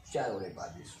 4 વડે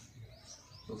ભાગીશું.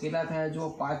 તો કેટલા થયા? જો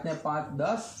 5 ને 5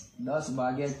 10,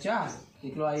 10/4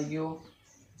 કેટલો આવી ગયો?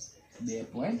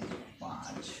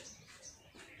 2.5.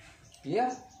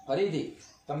 ક્લિયર? ફરીથી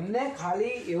તમને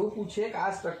ખાલી એવું પૂછે કે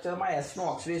આ સ્ટ્રક્ચરમાં S નો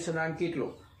ઓક્સિડેશન આંક કેટલો,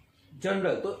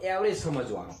 જનરલ તો એવરેજ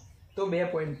સમજવાનો, તો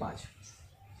 2.5.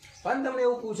 પણ તમને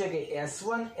એવું પૂછે કે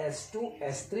S1 S2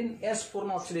 S3 S4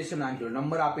 નો ઓક્સિડેશન આંક કેટલો,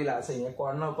 નંબર આપેલા હશે, અહીંયા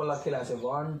કોર્નર પર લખેલા હશે 1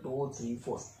 2 3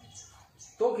 4,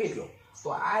 તો કેટલો? તો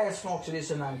આ S નો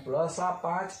ઓક્સિડેશન આંક પ્લસ આ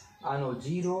 5, આનો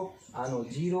 0, આનો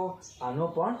 0, આનો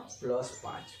પણ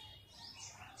 +5.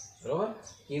 બરોબર?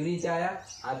 કેવી રીતે આયા?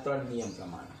 આ 3 નિયમ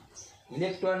પ્રમાણે.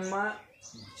 ઇલેક્ટ્રોનમાં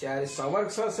જ્યારે સવર્ગ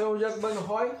સહસંયોજક બંધ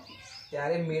હોય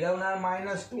ત્યારે મેળવનાર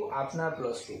 -2 આપનાર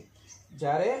 +2,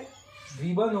 જ્યારે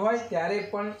દ્વિબંધ હોય ત્યારે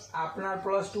પણ આપનાર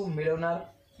 +2 મેળવનાર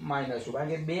 -2,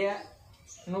 કારણ કે 2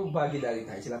 નું ભાગીદારી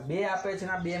થાય છે, 2 આપે છે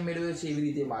ને 2 મેળવે છે, એવી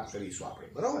રીતે વાત કરીશું આપણે.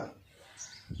 બરોબર?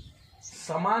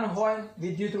 સમાન હોય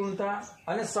વિદ્યુત ઋણતા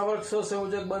અને સવર્ગ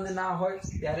સહસંયોજક બંધ ના હોય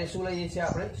ત્યારે શું લઈએ છીએ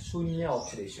આપણે? શૂન્ય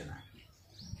ઓક્સિડેશન.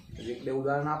 એટલે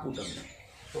ઉદાહરણ આપું તમને.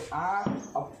 તો આ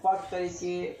અપવાદ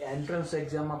તરીકે એન્ટ્રન્સ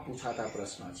એક્ઝામમાં પૂછાતા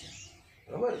પ્રશ્ન છે.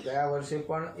 બરાબર? ગયા વર્ષે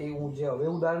પણ એ હું જે હવે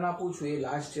ઉદાહરણ આપું છું એ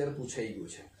લાસ્ટ યર પૂછાઈ ગયું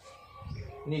છે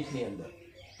નીટની અંદર.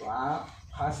 તો આ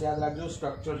ખાસ યાદ રાખજો.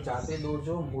 સ્ટ્રક્ચર જાતે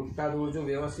દોરજો, મોટા દોરજો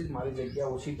વ્યવસ્થિત. મારી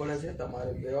જગ્યા ઓછી પડે છે,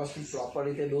 તમારે વ્યવસ્થિત પ્રોપર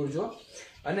રીતે દોરજો.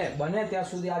 અને બને ત્યાં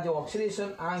સુધી આ જે ઓક્સિડેશન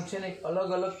આંક છે ને એક અલગ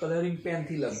અલગ કલરિંગ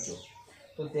પેનથી લખજો.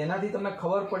 તો તેનાથી તમને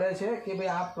ખબર પડે છે કે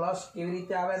ભાઈ આ પ્લસ કેવી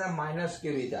રીતે આવે અને માઇનસ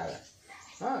કેવી રીતે આવે.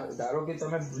 હા, ધારો કે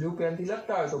તમે બ્લુ પેનથી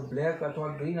લખતા હોય તો બ્લેક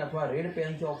અથવા ગ્રીન અથવા રેડ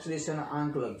પેનથી ઓક્સિડેશન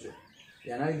આંક લખજો.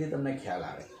 તેના લીધે તમને ખ્યાલ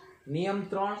આવે. નિયમ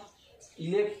 3,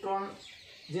 ઇલેક્ટ્રોન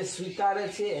જે સ્વીકારે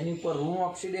છે એની ઉપર ઋણ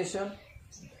ઓક્સિડેશન,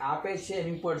 આપે છે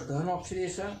એની ઉપર ધન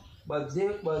ઓક્સિડેશન.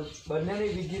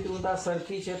 બંનેની વિદ્યુત ઋણતા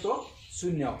સરખી છે તો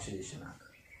શૂન્ય ઓક્સિડેશન આંક.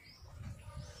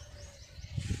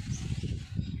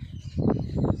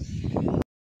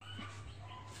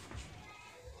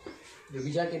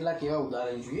 બીજા કેટલાક એવા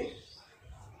ઉદાહરણ જોઈએ.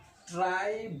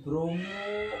 ટ્રાઇબ્રોમો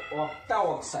octa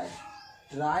oxide,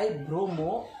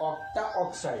 ટ્રાઇબ્રોમો octa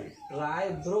oxide,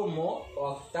 ટ્રાઇબ્રોમો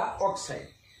octa oxide,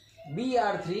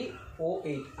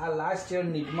 Br3O8. આ લાસ્ટ યર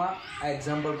નીટમાં આ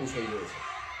એક્ઝામ્પલ પૂછાઈ ગયો છે.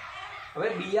 હવે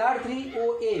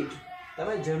Br3O8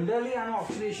 તમે જનરલી આનો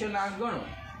ઓક્સિડેશન આંક ગણો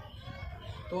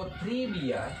તો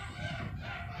 3Br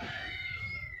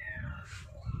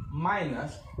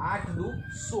 -8 દુ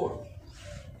 16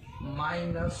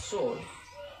 -16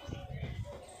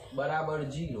 બરાબર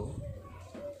 0.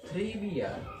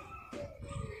 3Br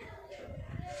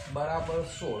બરાબર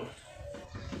 16,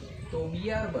 તો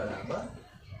Br બરાબર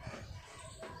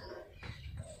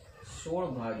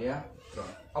 16/3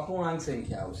 અપૂર્ણાંક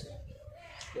સંખ્યા આવશે.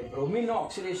 એટલે બ્રોમિનનો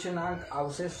ઓક્સિડેશન આંક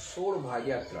આવશે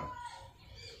 16/3.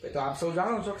 તો આપ સૌ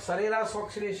જાણો છો કે સરેરાશ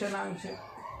ઓક્સિડેશન આંક છે.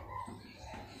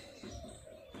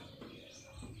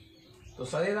 તો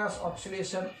સરેરાશ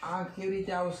ઓક્સિડેશન આંક કેવી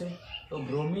રીતે આવશે? તો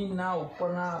બ્રોમિનના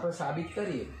ઉપરના આપણે સાબિત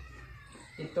કરીએ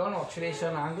એ 3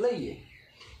 ઓક્સિડેશન આંક લઈએ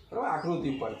બરાબર,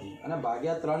 આકૃતિ પરથી, અને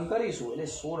ભાગ્યા 3 કરીશું એટલે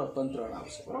 16/3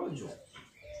 આવશે. બરાબર, જો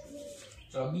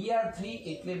Br3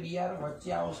 એટલે Br વચ્ચે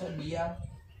આવશે, Br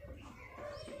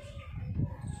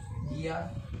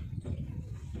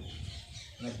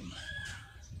નથી.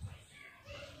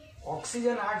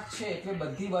 ઓક્સિજન 8 છે એટલે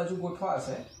બધી બાજુ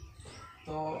ગોઠવાશે,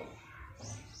 તો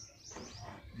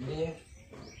 2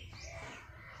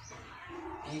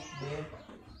 1 2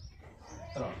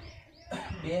 3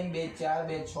 2 2 4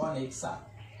 2 6 ને 1 7.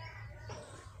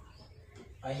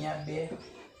 અહીંયા 2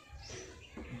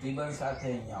 દ્વિબંધ સાથે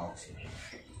અહીંયા ઓક્સિજન.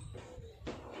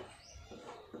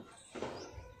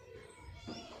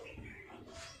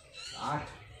 8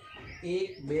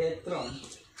 1 2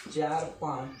 3 4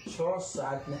 5 6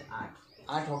 7 ને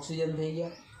 8 ઓક્સિજન થઈ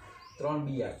ગયા, 3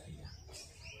 Br થઈ ગયા.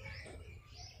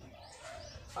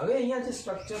 હવે અહીંયા જે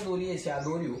સ્ટ્રક્ચર દોરીએ છીએ, આ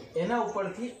દોર્યું, એના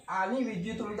ઉપરથી આની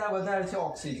વિદ્યુત ઋણતા વધારે છે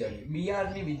ઓક્સિજનની, Br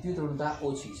ની વિદ્યુત ઋણતા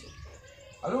ઓછી છે.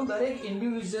 હવે હું દરેક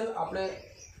ઇન્ડિવિજ્યુઅલ આપણે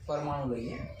પરમાણુ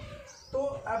લઈએ, તો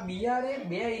આ Br એ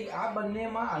બે, આ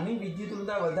બંનેમાં આની વિદ્યુત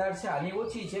ઋણતા વધારે છે, આની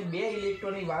ઓછી છે. 2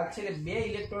 ઇલેક્ટ્રોનની વાત છે કે 2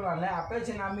 ઇલેક્ટ્રોન આને આપે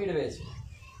છે ને આ મેળવે છે,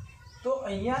 તો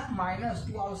અહીંયા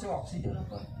 -2 આવશે ઓક્સિજન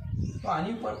ઉપર, તો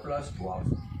આની ઉપર +2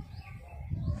 આવશે.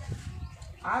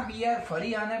 આ Br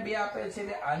ફરી આને 2 આપે છે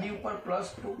એટલે આની ઉપર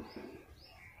 +2,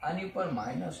 આની ઉપર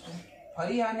 -2,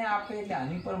 ફરી આને આપે એટલે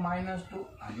આની ઉપર -2,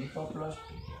 આની ઉપર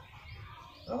 +2.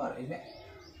 બરાબર, એટલે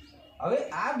હવે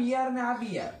આ Br ને આ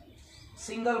Br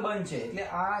સિંગલ બંધ છે એટલે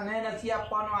આને નથી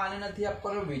આપવાનો, આને નથી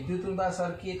આપવાનો, વિદ્યુત ઋણતા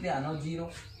સરખી એટલે આનો 0,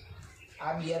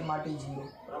 આ Br માટે 0.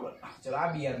 બરાબર, ચલો આ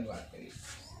Br ની વાત કરીએ.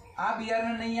 આ Br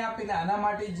ને નહીં આપે એટલે આના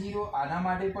માટે 0, આના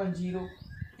માટે પણ 0,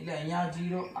 એટલે અહીંયા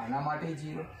 0, આના માટે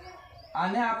 0.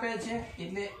 આને આપે છે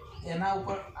એટલે એના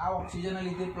ઉપર આ ઓક્સિજનને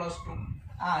લીધે +2,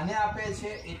 આને આપે છે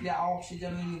એટલે આ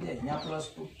ઓક્સિજનને લીધે અહીંયા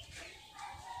 +2.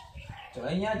 ચલો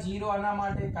અહીંયા 0 આના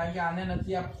માટે, કારણ કે આને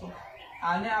નથી આપતો.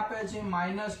 આને આપે છે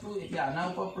 -2 એટલે આના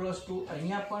ઉપર +2,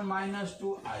 અહીંયા પણ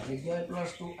 -2, આ જગ્યાએ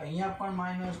 +2, અહીંયા પણ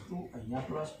 -2, અહીંયા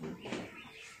 +2.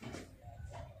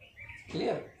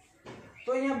 ક્લિયર?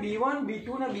 તો અહીંયા B1 B2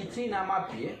 ને B3 નામ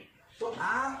આપીએ, તો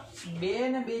આ 2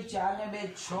 ને 2 4 ને 2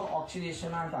 6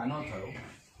 ઓક્સિડેશનાંક આનો થયો,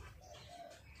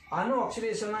 આનો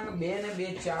ઓક્સિડેશનાંક 2 ને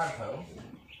 2 4 થયો,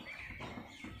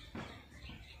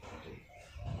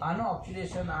 આનો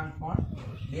ઓક્સિડેશનાંક પણ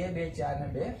 2 2 4 ને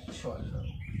 2 6 થયો.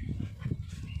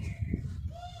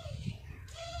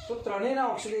 તો ત્રણેયના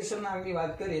ઓક્સિડેશનાંકની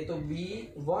વાત કરીએ તો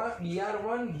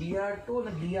Br1 Br2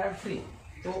 અને Br3,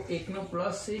 તો એકનો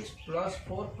 +6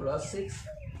 +4 +6,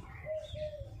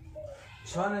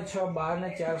 6 ને 6 12 ને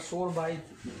 4 16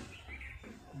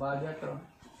 ભાગ્યા 3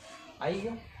 આવી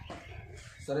ગયો.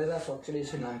 સરેરાશ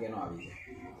ઓક્સિડેશનાંક એનો આવી ગયો.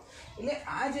 એટલે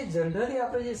આ જે જનરલી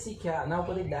આપણે જે શીખ્યા આના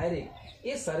ઉપરથી ડાયરેક્ટ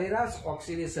એ સરેરાશ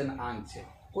ઓક્સિડેશનાંક છે.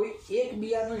 કોઈ એક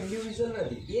Br નો ઇન્ડિવિજ્યુઅલ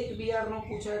નથી. એક Br નો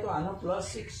પૂછાય તો આનો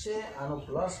 +6 છે, આનો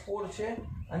 +4 છે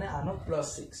અને આનો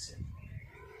 +6 છે.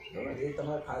 બરાબર, એ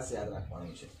તમારે ખાસ યાદ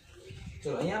રાખવાનું છે.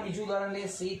 ચલો અહીંયા બીજું ઉદાહરણ લઈએ,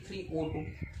 C3O2.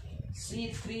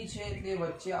 C3 છે એટલે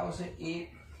વચ્ચે આવશે 1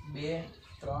 2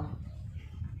 3,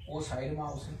 O સાઈડમાં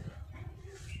આવશે.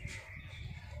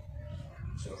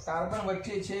 ચલો કાર્બન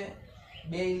વચ્ચે છે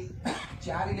 2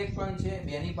 4 ઇલેક્ટ્રોન છે,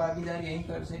 2 ની ભાગીદારી અહીં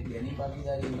કરશે, 2 ની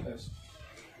ભાગીદારી અહીં કરશે.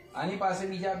 આની પાસે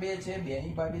બીજા 2 છે, 2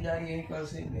 ની ભાગીદારી અહીં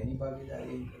કરશે, 2 ની ભાગીદારી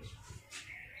અહીં કરશે.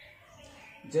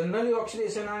 જનરલી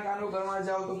ઓક્સિડેશનાંક આનો ગણવા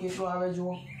જાવ તો કેટલો આવે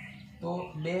જુઓ, તો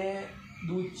 2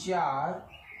 દૂ 4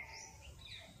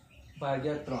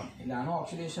 ભાગ્યા 3, એટલે આનો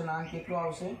ઓક્સિડેશનાંક કેટલો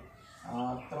આવશે,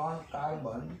 3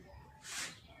 કાર્બન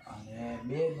અને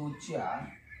 2 દૂ 4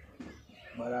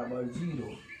 બરાબર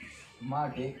 0,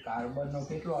 માટે કાર્બનનો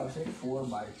કેટલો આવશે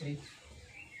 4/3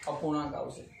 અપૂર્ણાંક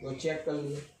આવશે. તો ચેક કરી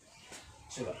લઈએ.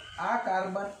 ચલો આ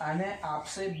કાર્બન આને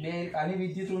આપશે 2, આની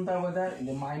વિદ્યુત ઋણતા વધારે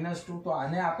એટલે -2, તો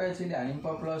આને આપે છે એટલે આની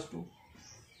પર +2.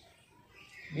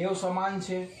 બેવ સમાન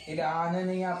છે એટલે આને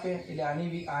નહીં આપે એટલે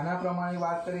આના પ્રમાણે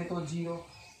વાત કરીએ તો 0,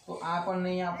 તો આ પણ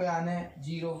નહીં આપે, આને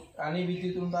 0, આની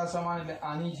વિદ્યુત ઋણતા સમાન એટલે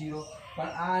આની 0,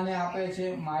 પણ આને આપે છે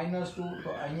 -2, તો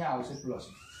અહીંયા આવશે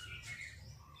 +2.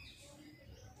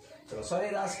 ચલો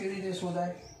સરેરાશ કેવી રીતે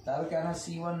શોધાય? ધારો કે આને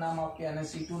C1 નામ આપીએ, આને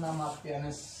C2 નામ આપીએ,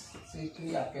 આને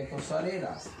C3 આપીએ, તો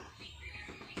સરેરાશ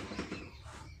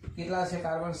કેટલા છે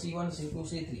કાર્બન C1 C2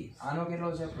 C3? આનો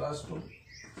કેટલો છે +2,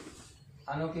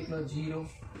 આનો કેટલો 0,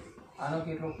 આનો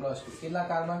કેટલો +2. કેટલા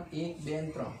કાર્બન 1 2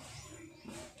 3,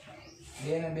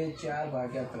 2 ને 2 4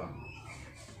 ભાગ્યા 3.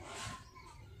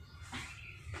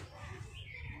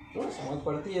 તો સમજ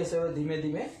પડતી હશે હવે ધીમે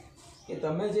ધીમે કે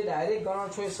તમે જે ડાયરેક્ટ ગણો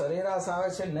છો એ સરેરાશ આવે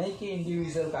છે, નહીં કે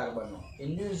ઇન્ડિવિજ્યુઅલ કાર્બનનો.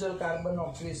 ઇન્ડિવિજ્યુઅલ કાર્બનનો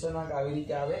ઓક્સિડેશનાંક આવી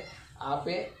રીતે આવે,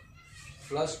 આપે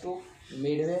 +2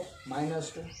 મેળવે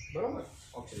 -2, બરોબર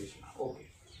ઓક્સિડેશન. ઓકે.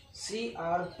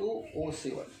 Cr2O7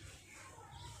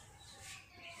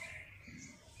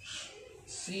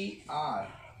 Cr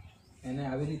એને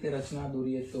આવી રીતે રચના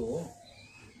દોરીએ તો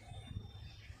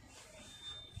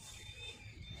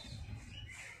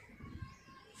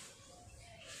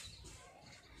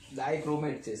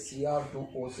ડાયક્રોમેટ છે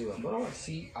Cr2O7 બરાબર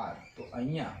Cr તો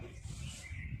અહીંયા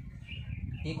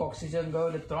એક ઓક્સિજન ગયો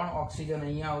એટલે 3 ઓક્સિજન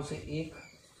અહીંયા આવશે 1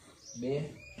 2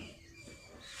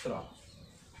 3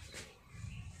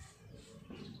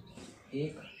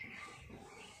 1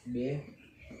 2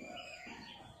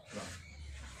 3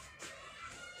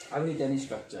 આવી રીતેની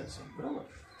સ્ટ્રક્ચર છે બરાબર.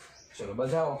 ચલો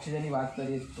બધા ઓક્સિજનની વાત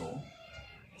કરીએ તો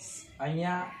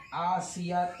અહીંયા આ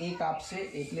Cr 1 આપશે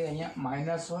એટલે અહીંયા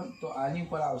 -1 તો આની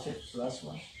ઉપર આવશે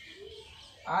 +1.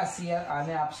 આ Cr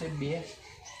આને આપશે 2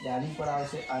 એટલે આની પર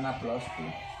આવશે આના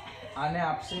 +2. આને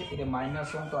આપશે એટલે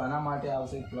 -1 તો આના માટે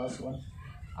આવશે +1.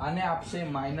 આને આપશે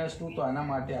 -2 તો આના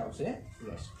માટે આવશે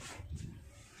 +2.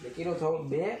 એટલે કેટલો થયો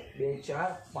 2 2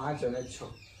 4 5 અને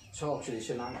 6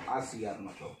 ઓક્સિડેશન આ Cr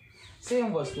નો થયો.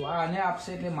 સેમ વસ્તુ આને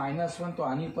આપશે એટલે -1 તો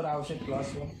આની પર આવશે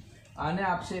 +1. આને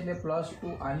આપશે એટલે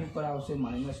 +2 આની પર આવશે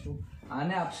 -2.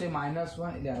 આને આપશે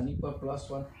 -1 એટલે આની પર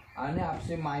 +1. આને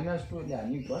આપશે -2 એટલે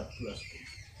આની પર +2.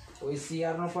 તો એ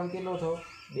Cr નો પણ કેટલો થયો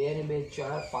 2 ને 2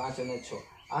 4 5 અને 6.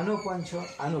 આનો પણ 6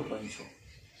 આનો પણ 6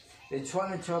 એટલે 6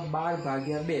 ને 6 12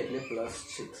 ભાગ્યા 2 એટલે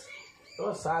 +6. તો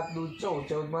 7 દૂ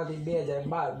 14 માંથી 2 જાય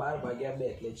 12 ભાગ્યા 2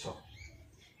 એટલે 6.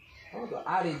 તો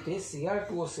આ રીતે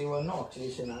Cr2O7 નો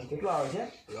ઓક્સિડેશન આંક કેટલો આવે છે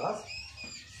 +6.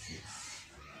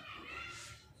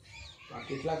 આ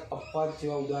કેટલાક અપવાદ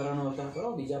જેવા ઉદાહરણો હતા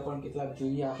બરાબર. બીજા પણ કેટલાક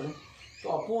જોઈએ આપણે. તો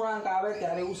અપૂર્ણાંક આવે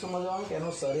ત્યારે એવું સમજવાનું કે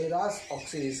એનો સરેરાશ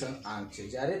ઓક્સિડેશન આંક છે.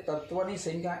 જ્યારે તત્વની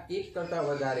સંખ્યા 1 કરતાં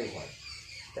વધારે હોય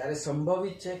ત્યારે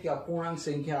સંભવિત છે કે અપૂર્ણાંક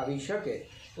સંખ્યા આવી શકે.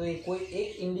 તો એ કોઈ એક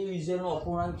ઇન્ડિવિજ્યુઅલનો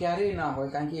અપૂર્ણાંક ક્યારેય ના હોય,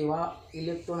 કારણ કે એવા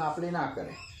ઇલેક્ટ્રોન આપણે ના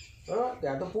કરે બરાબર.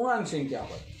 ત્યાં તો પૂર્ણાંક સંખ્યા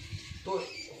હોય. તો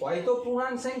હોય તો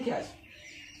પૂર્ણાંક સંખ્યા છે,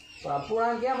 તો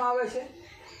અપૂર્ણાંક કેમ આવે છે?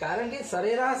 કારણ કે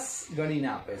સરેરાશ ગણીને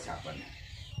આપે છે આપણને,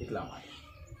 એટલા માટે.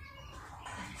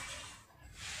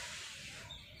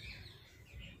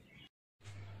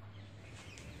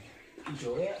 જો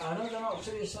એ આનો તમે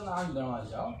ઓક્સિડેશન આંક ગણવા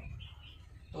જાઓ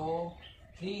તો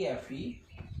 3Fe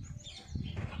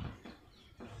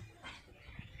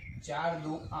 4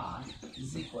 દુ 8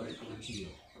 = 0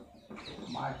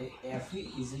 માટે Fe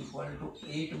 =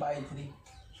 8/3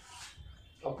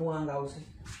 અપૂર્ણાંક આવશે.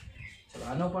 ચલો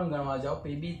આનો પણ ગણવા જાઓ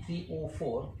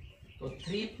Pb3O4 તો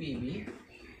 3Pb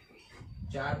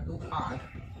 4 દુ 8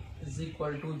 =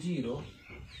 0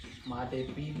 માટે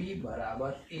Pb =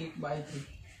 8/3.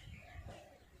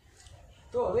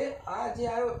 તો હવે આ જે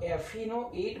આવ્યો Fe નો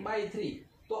 8/3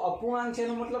 તો અપૂર્ણાંક છે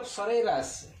એનો મતલબ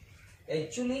સરેરાશ છે.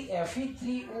 એકચ્યુઅલી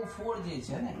Fe3O4 જે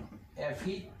છે ને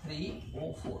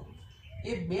Fe3O4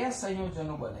 એ બે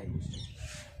સંયોજનો બનાવ્યું છે.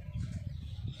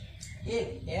 એક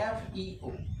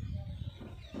FeO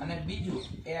અને બીજું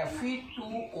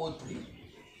Fe2O3.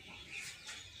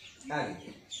 આ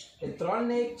રીતે એ 3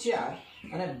 ને 1 4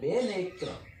 અને 2 ને 1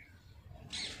 3.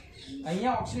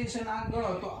 અહીંયા ઓક્સિડેશન આંક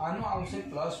ગણો તો આનો આવશે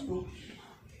 +2,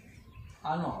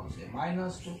 આનો આવશે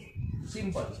 -2.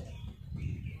 સિમ્પલ છે.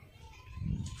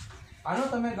 આનો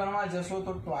તમે ગણવા જશો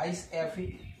તો ટ્વાઇસ Fe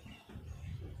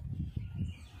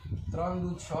 3 દુ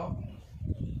 6.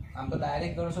 આમ તો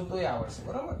ડાયરેક્ટ ગણશો તોય આવડશે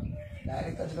બરાબર.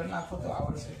 ડાયરેક્ટ જ ગણ નાખો તો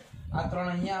આવડશે. આ 3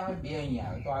 અહીંયા આવે, 2 અહીંયા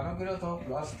આવે, તો આનો કેટલો થયો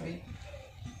 +3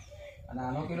 અને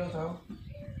આનો કેટલો થયો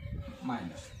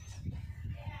 -3.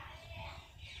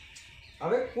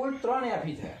 હવે કુલ 3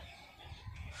 Fe થયા.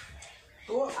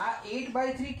 તો આ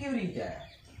 8/3 કેવી રીતે આવ્યા?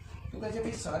 તો કહે છે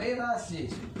ભાઈ સરેરાશ જે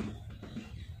છે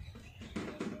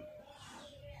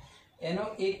એનો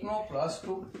એકનો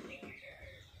 +2,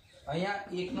 અહીંયા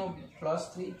એકનો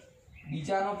 +3,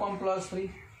 બીજાનો પણ +3.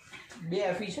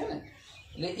 2 Fe છે ને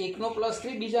એટલે એકનો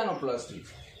 +3 બીજાનો +3.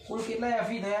 કુલ કેટલા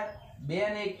Fe થયા? 2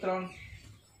 ને 1 3,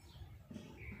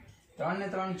 3 ને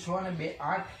 3 6 અને 2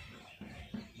 8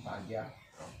 ભાગ્યા.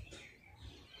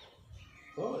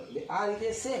 તો આ રીતે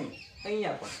સેમ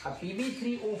અહીંયા પણ આ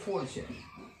Pb3O4 છે.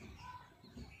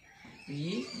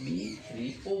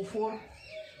 Pb3O4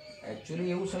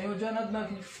 એકચ્યુઅલી એવું સંયોજન જ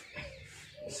નથી,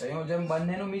 સંયોજન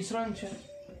બંનેનું મિશ્રણ છે.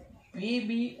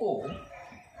 PbO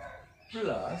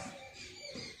પ્લસ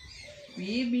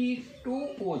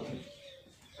Pb2O3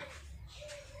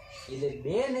 એટલે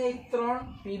 2 ને 1 3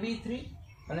 Pb3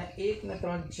 અને 1 ને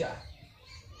 3 4.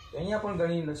 અહીંયા પણ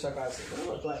ગણી શકાશે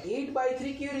બરાબર. તો આ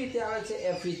 8/3 કેવી રીતે આવે છે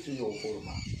Fe3O4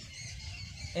 માં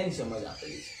એની સમજ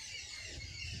આપેલી છે.